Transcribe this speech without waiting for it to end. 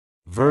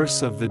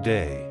Verse of the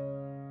day,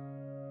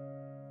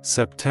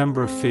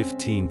 September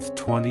 15th,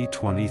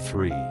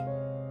 2023.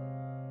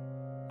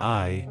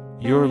 I,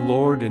 your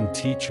Lord and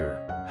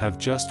Teacher, have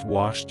just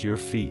washed your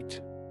feet.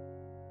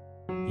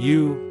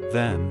 You,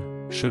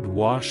 then, should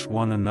wash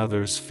one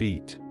another's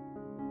feet.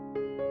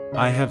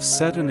 I have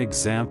set an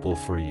example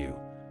for you,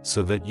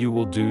 so that you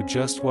will do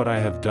just what I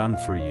have done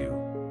for you.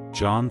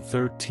 John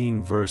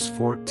 13 verse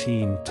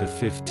 14 to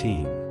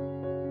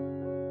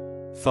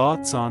 15.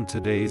 Thoughts on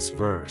today's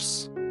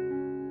verse.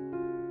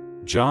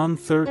 John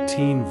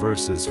 13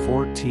 verses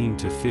 14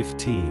 to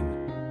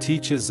 15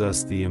 teaches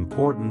us the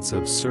importance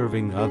of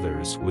serving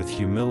others with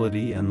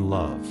humility and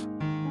love.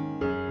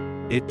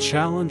 It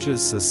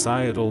challenges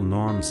societal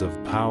norms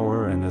of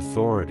power and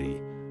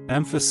authority,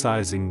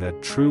 emphasizing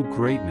that true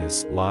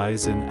greatness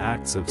lies in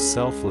acts of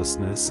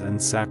selflessness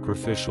and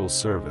sacrificial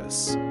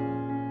service.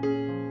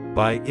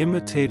 By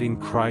imitating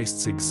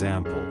Christ's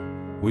example,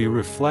 we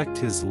reflect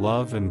His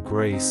love and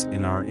grace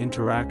in our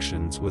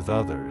interactions with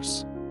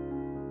others.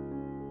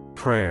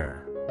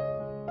 Prayer.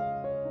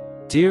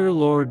 Dear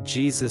Lord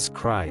Jesus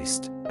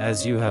Christ,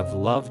 as you have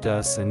loved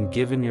us and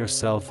given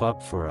yourself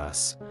up for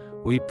us,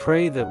 we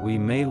pray that we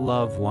may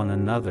love one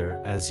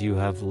another as you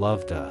have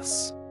loved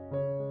us.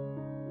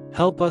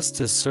 Help us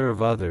to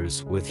serve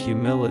others with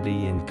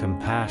humility and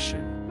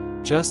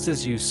compassion, just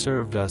as you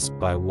served us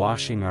by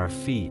washing our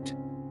feet.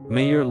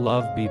 May your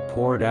love be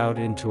poured out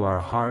into our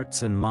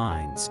hearts and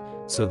minds,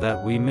 so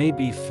that we may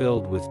be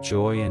filled with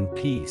joy and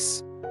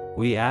peace.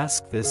 We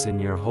ask this in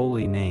your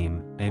holy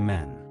name,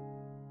 Amen.